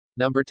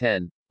Number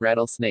 10.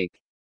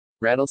 Rattlesnake.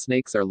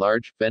 Rattlesnakes are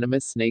large,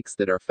 venomous snakes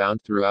that are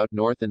found throughout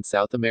North and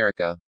South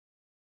America.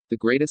 The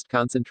greatest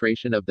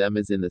concentration of them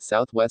is in the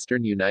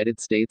southwestern United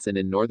States and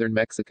in northern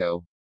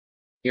Mexico.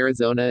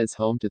 Arizona is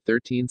home to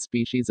 13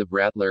 species of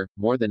rattler,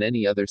 more than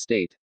any other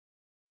state.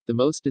 The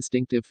most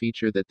distinctive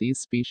feature that these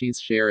species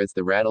share is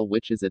the rattle,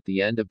 which is at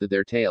the end of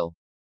their tail.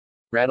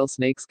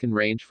 Rattlesnakes can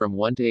range from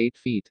 1 to 8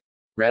 feet.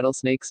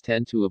 Rattlesnakes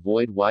tend to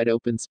avoid wide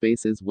open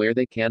spaces where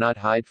they cannot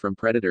hide from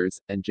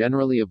predators, and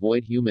generally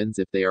avoid humans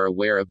if they are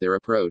aware of their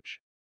approach.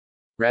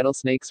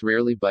 Rattlesnakes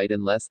rarely bite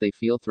unless they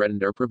feel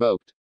threatened or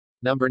provoked.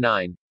 Number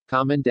 9.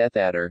 Common death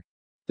adder.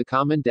 The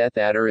common death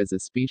adder is a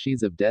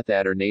species of death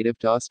adder native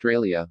to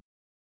Australia.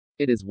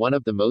 It is one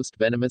of the most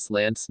venomous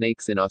land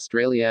snakes in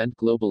Australia and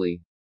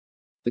globally.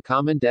 The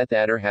common death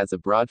adder has a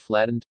broad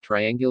flattened,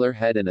 triangular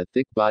head and a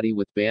thick body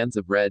with bands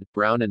of red,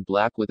 brown and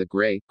black with a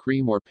gray,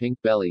 cream or pink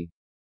belly.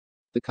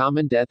 The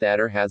common death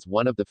adder has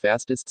one of the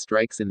fastest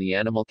strikes in the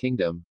animal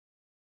kingdom.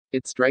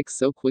 It strikes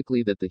so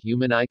quickly that the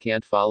human eye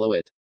can't follow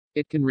it.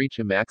 It can reach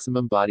a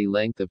maximum body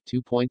length of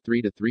 2.3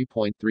 to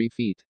 3.3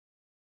 feet.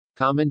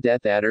 Common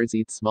death adders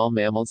eat small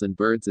mammals and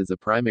birds as a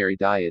primary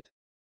diet.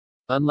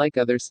 Unlike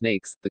other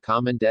snakes, the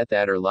common death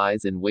adder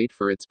lies in wait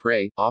for its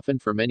prey, often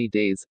for many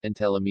days,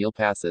 until a meal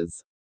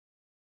passes.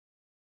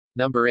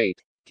 Number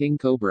 8. King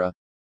cobra.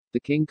 The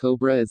king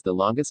cobra is the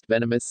longest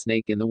venomous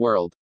snake in the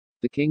world.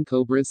 The king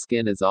cobra's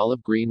skin is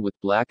olive green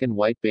with black and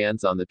white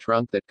bands on the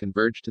trunk that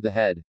converge to the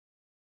head.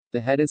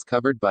 The head is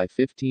covered by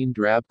 15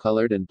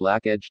 drab-colored and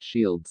black-edged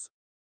shields.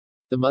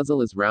 The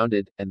muzzle is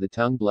rounded, and the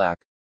tongue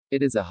black.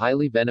 It is a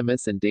highly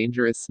venomous and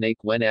dangerous snake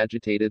when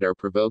agitated or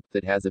provoked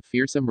that has a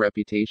fearsome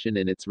reputation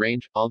in its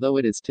range, although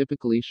it is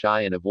typically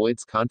shy and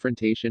avoids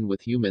confrontation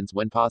with humans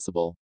when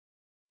possible.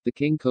 The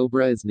king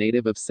cobra is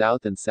native of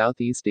South and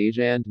Southeast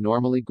Asia and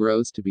normally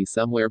grows to be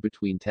somewhere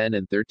between 10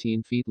 and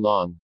 13 feet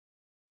long.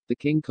 The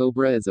king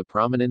cobra is a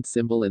prominent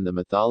symbol in the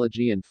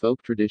mythology and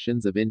folk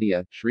traditions of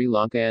India, Sri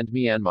Lanka and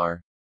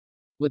Myanmar.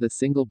 With a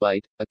single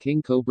bite, a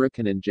king cobra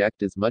can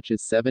inject as much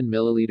as 7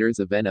 milliliters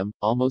of venom,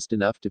 almost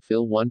enough to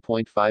fill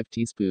 1.5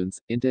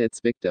 teaspoons, into its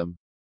victim.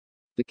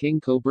 The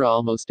king cobra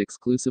almost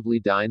exclusively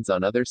dines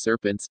on other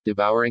serpents,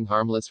 devouring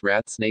harmless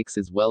rat snakes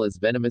as well as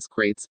venomous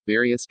kraits.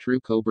 Various true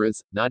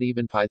cobras, not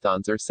even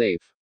pythons, are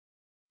safe.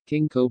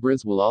 King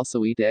cobras will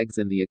also eat eggs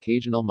and the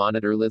occasional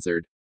monitor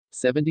lizard.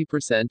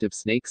 70% of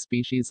snake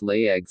species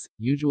lay eggs,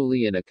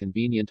 usually in a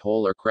convenient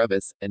hole or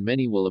crevice, and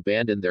many will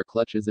abandon their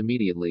clutches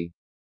immediately.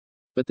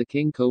 But the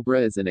king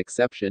cobra is an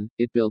exception,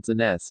 it builds a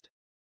nest.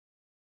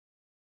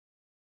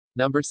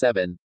 Number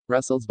 7.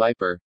 Russell's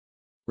viper.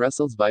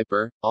 Russell's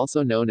viper,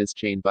 also known as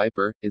chain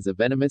viper, is a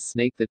venomous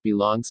snake that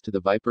belongs to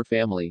the viper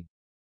family.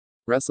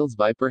 Russell's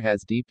viper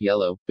has deep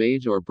yellow,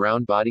 beige or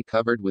brown body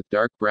covered with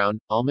dark brown,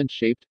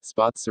 almond-shaped,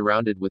 spots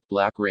surrounded with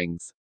black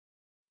rings.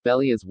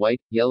 Belly is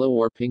white, yellow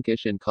or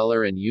pinkish in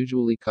color and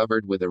usually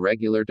covered with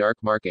irregular dark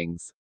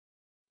markings.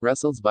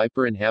 Russell's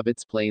viper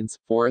inhabits plains,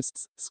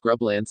 forests,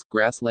 scrublands,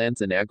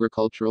 grasslands and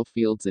agricultural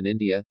fields in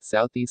India,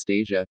 Southeast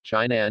Asia,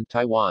 China and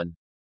Taiwan.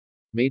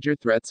 Major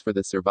threats for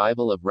the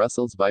survival of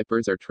Russell's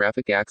vipers are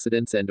traffic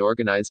accidents and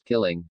organized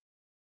killing.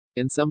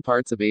 In some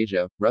parts of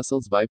Asia,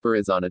 Russell's viper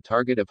is on a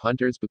target of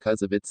hunters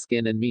because of its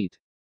skin and meat.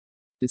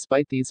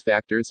 Despite these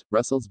factors,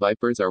 Russell's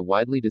vipers are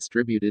widely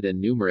distributed and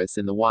numerous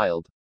in the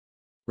wild.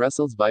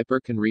 Russell's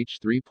viper can reach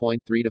 3.3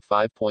 to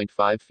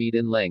 5.5 feet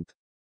in length.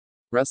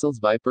 Russell's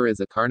viper is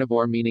a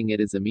carnivore, meaning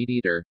it is a meat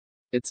eater.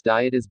 Its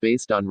diet is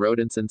based on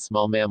rodents and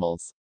small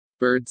mammals.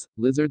 Birds,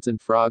 lizards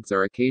and frogs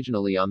are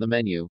occasionally on the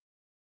menu.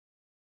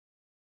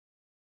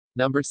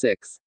 Number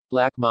 6.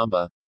 Black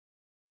mamba.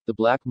 The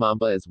black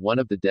mamba is one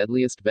of the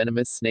deadliest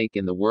venomous snake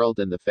in the world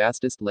and the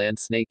fastest land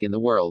snake in the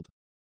world.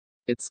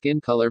 Its skin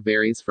color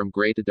varies from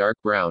gray to dark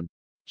brown.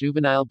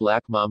 Juvenile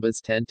black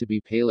mambas tend to be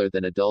paler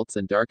than adults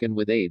and darken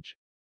with age.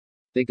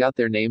 They got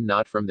their name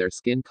not from their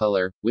skin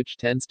color, which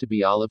tends to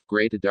be olive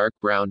gray to dark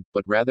brown,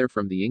 but rather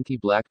from the inky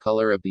black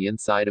color of the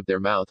inside of their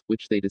mouth,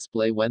 which they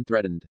display when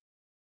threatened.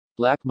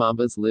 Black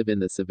mambas live in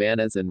the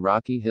savannas and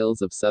rocky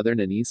hills of southern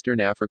and eastern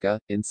Africa.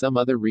 In some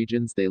other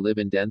regions they live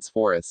in dense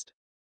forest.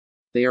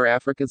 They are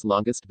Africa's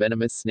longest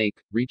venomous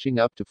snake, reaching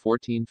up to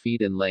 14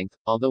 feet in length,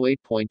 although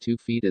 8.2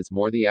 feet is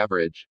more the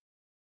average.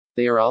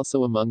 They are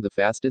also among the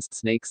fastest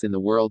snakes in the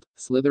world,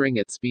 slithering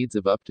at speeds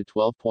of up to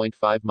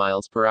 12.5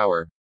 miles per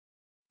hour.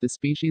 The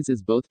species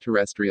is both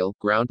terrestrial,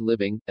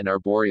 ground-living, and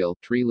arboreal,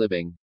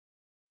 tree-living.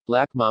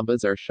 Black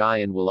mambas are shy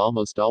and will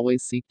almost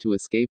always seek to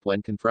escape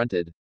when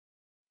confronted.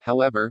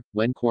 However,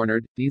 when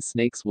cornered, these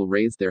snakes will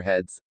raise their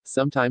heads,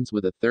 sometimes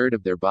with a third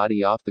of their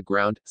body off the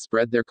ground,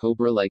 spread their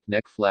cobra-like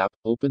neck flap,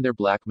 open their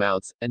black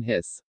mouths, and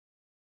hiss.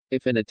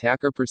 If an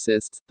attacker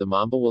persists, the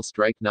mamba will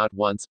strike not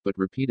once, but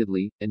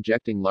repeatedly,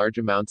 injecting large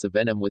amounts of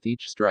venom with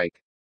each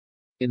strike.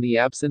 In the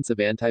absence of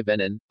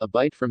antivenom, a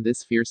bite from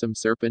this fearsome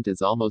serpent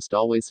is almost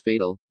always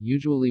fatal,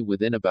 usually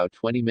within about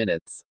 20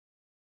 minutes.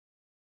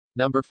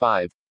 Number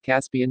 5.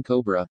 Caspian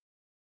cobra.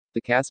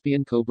 The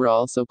Caspian cobra,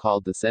 also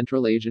called the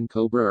Central Asian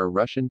cobra or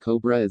Russian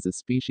cobra, is a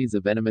species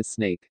of venomous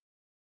snake.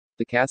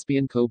 The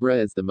Caspian cobra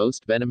is the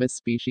most venomous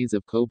species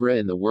of cobra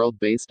in the world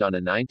based on a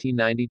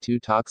 1992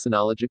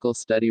 toxinological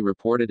study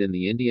reported in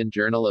the Indian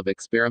Journal of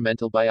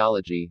Experimental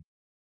Biology.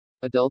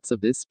 Adults of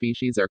this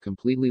species are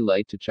completely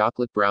light to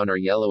chocolate brown or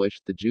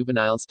yellowish, the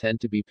juveniles tend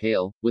to be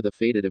pale, with a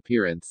faded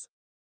appearance.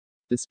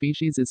 The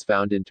species is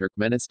found in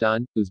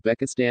Turkmenistan,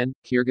 Uzbekistan,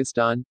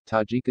 Kyrgyzstan,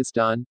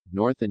 Tajikistan,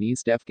 North and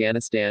East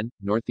Afghanistan,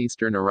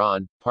 northeastern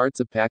Iran, parts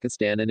of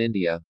Pakistan and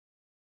India.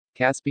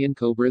 Caspian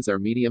cobras are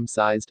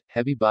medium-sized,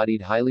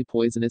 heavy-bodied highly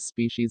poisonous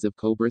species of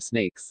cobra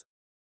snakes.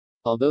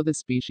 Although the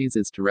species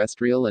is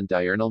terrestrial and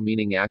diurnal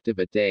meaning active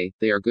at day,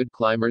 they are good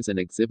climbers and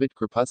exhibit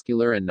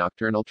crepuscular and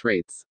nocturnal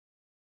traits.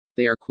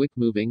 They are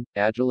quick-moving,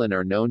 agile and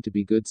are known to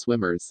be good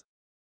swimmers.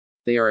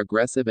 They are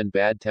aggressive and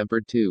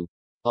bad-tempered too.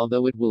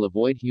 Although it will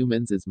avoid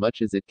humans as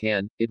much as it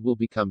can, it will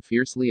become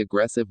fiercely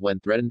aggressive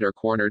when threatened or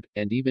cornered,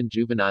 and even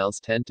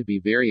juveniles tend to be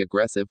very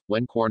aggressive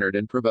when cornered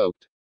and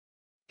provoked.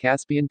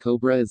 Caspian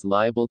cobra is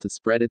liable to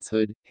spread its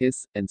hood,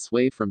 hiss, and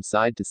sway from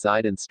side to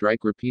side and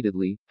strike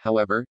repeatedly,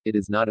 however, it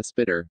is not a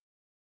spitter.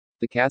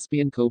 The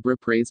Caspian cobra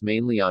preys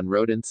mainly on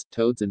rodents,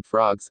 toads and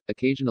frogs,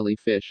 occasionally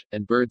fish,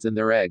 and birds and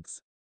their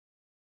eggs.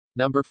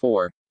 Number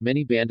 4.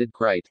 Many-banded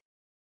kite.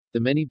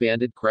 The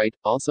many-banded kite,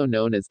 also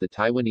known as the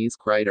Taiwanese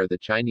kite or the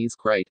Chinese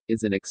kite,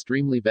 is an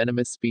extremely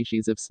venomous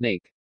species of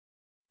snake.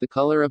 The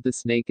color of the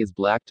snake is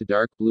black to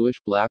dark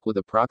bluish-black with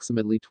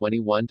approximately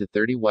 21 to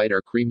 30 white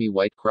or creamy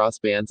white cross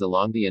bands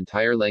along the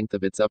entire length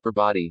of its upper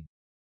body.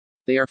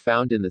 They are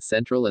found in the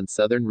central and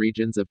southern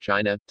regions of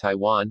China,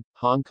 Taiwan,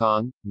 Hong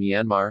Kong,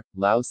 Myanmar,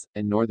 Laos,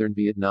 and northern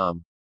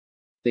Vietnam.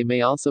 They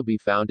may also be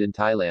found in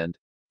Thailand.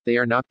 They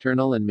are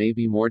nocturnal and may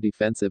be more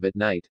defensive at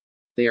night.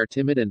 They are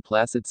timid and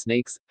placid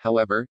snakes,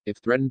 however, if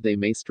threatened they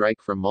may strike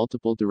from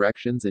multiple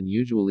directions and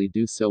usually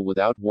do so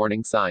without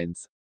warning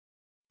signs.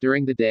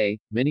 During the day,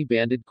 many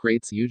banded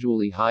kraits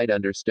usually hide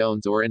under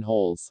stones or in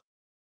holes.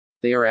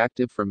 They are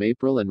active from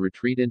April and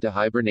retreat into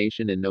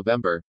hibernation in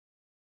November.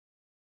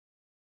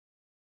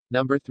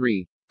 Number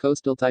 3.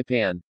 Coastal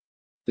taipan.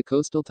 The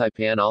coastal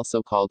taipan,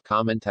 also called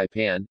common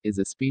taipan, is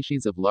a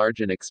species of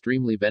large and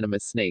extremely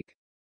venomous snake.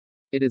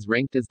 It is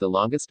ranked as the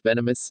longest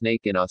venomous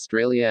snake in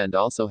Australia and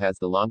also has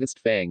the longest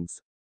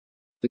fangs.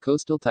 The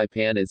coastal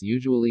taipan is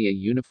usually a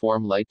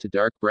uniform light to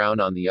dark brown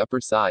on the upper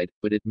side,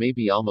 but it may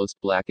be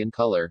almost black in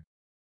color.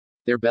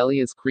 Their belly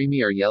is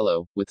creamy or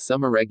yellow, with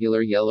some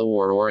irregular yellow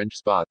or orange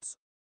spots.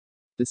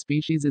 The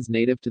species is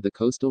native to the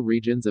coastal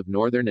regions of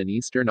northern and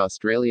eastern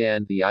Australia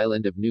and the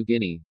island of New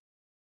Guinea.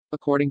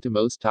 According to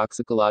most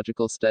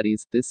toxicological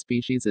studies, this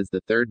species is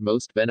the third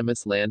most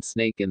venomous land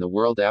snake in the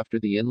world after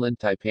the inland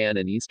taipan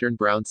and eastern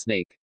brown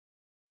snake.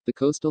 The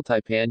coastal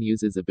taipan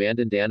uses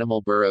abandoned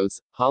animal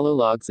burrows, hollow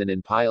logs and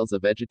in piles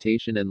of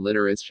vegetation and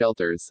litter as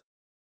shelters.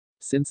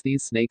 Since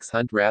these snakes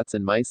hunt rats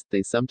and mice,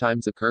 they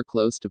sometimes occur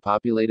close to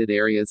populated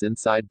areas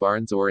inside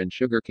barns or in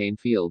sugarcane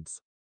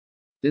fields.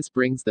 This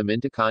brings them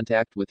into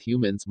contact with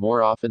humans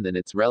more often than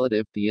its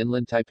relative, the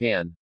inland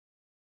taipan.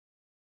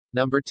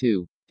 Number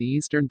 2. The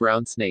eastern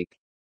brown snake.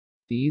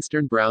 The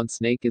eastern brown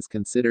snake is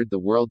considered the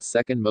world's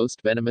second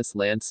most venomous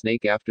land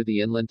snake after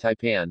the inland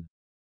taipan.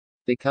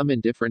 They come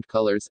in different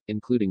colors,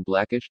 including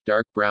blackish,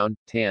 dark brown,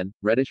 tan,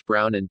 reddish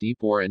brown and deep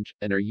orange,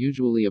 and are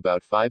usually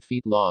about 5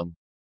 feet long.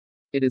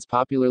 It is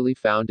popularly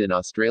found in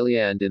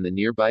Australia and in the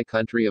nearby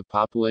country of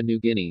Papua New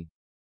Guinea.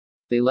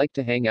 They like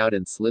to hang out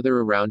and slither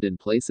around in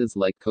places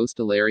like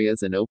coastal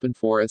areas and open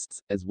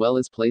forests, as well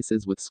as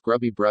places with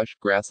scrubby brush,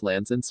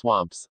 grasslands and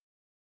swamps.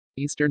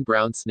 Eastern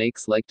brown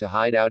snakes like to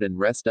hide out and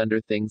rest under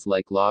things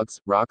like logs,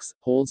 rocks,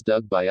 holes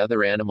dug by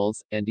other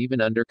animals, and even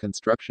under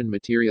construction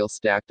material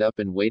stacked up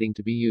and waiting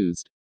to be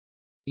used.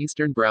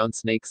 Eastern brown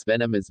snake's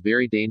venom is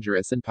very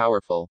dangerous and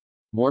powerful.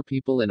 More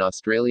people in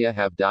Australia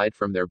have died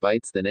from their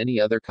bites than any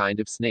other kind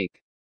of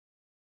snake.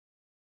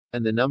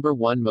 And the number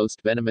 1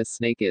 most venomous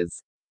snake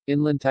is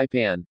inland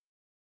taipan.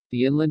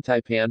 The inland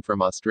taipan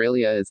from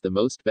Australia is the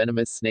most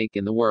venomous snake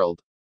in the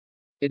world.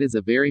 It is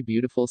a very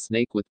beautiful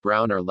snake with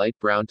brown or light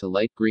brown to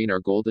light green or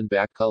golden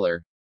back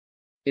color.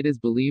 It is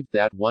believed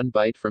that one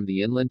bite from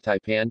the inland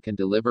taipan can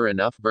deliver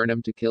enough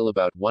venom to kill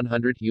about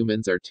 100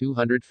 humans or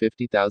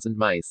 250,000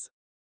 mice.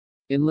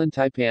 Inland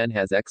taipan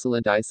has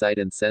excellent eyesight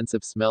and sense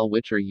of smell,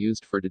 which are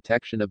used for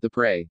detection of the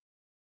prey.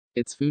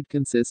 Its food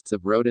consists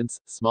of rodents,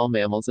 small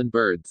mammals and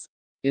birds.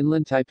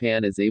 Inland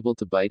taipan is able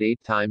to bite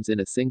 8 times in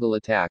a single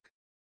attack.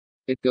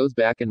 It goes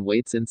back and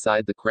waits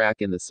inside the crack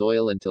in the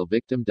soil until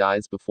victim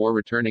dies before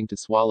returning to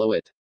swallow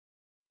it.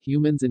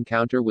 Humans'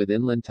 encounter with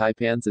inland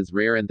taipans is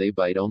rare and they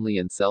bite only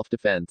in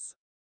self-defense.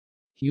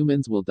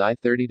 Humans will die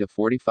 30 to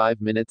 45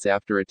 minutes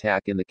after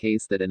attack in the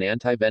case that an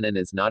antivenom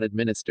is not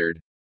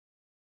administered.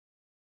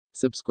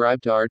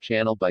 Subscribe to our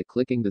channel by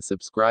clicking the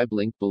subscribe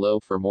link below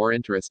for more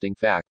interesting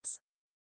facts.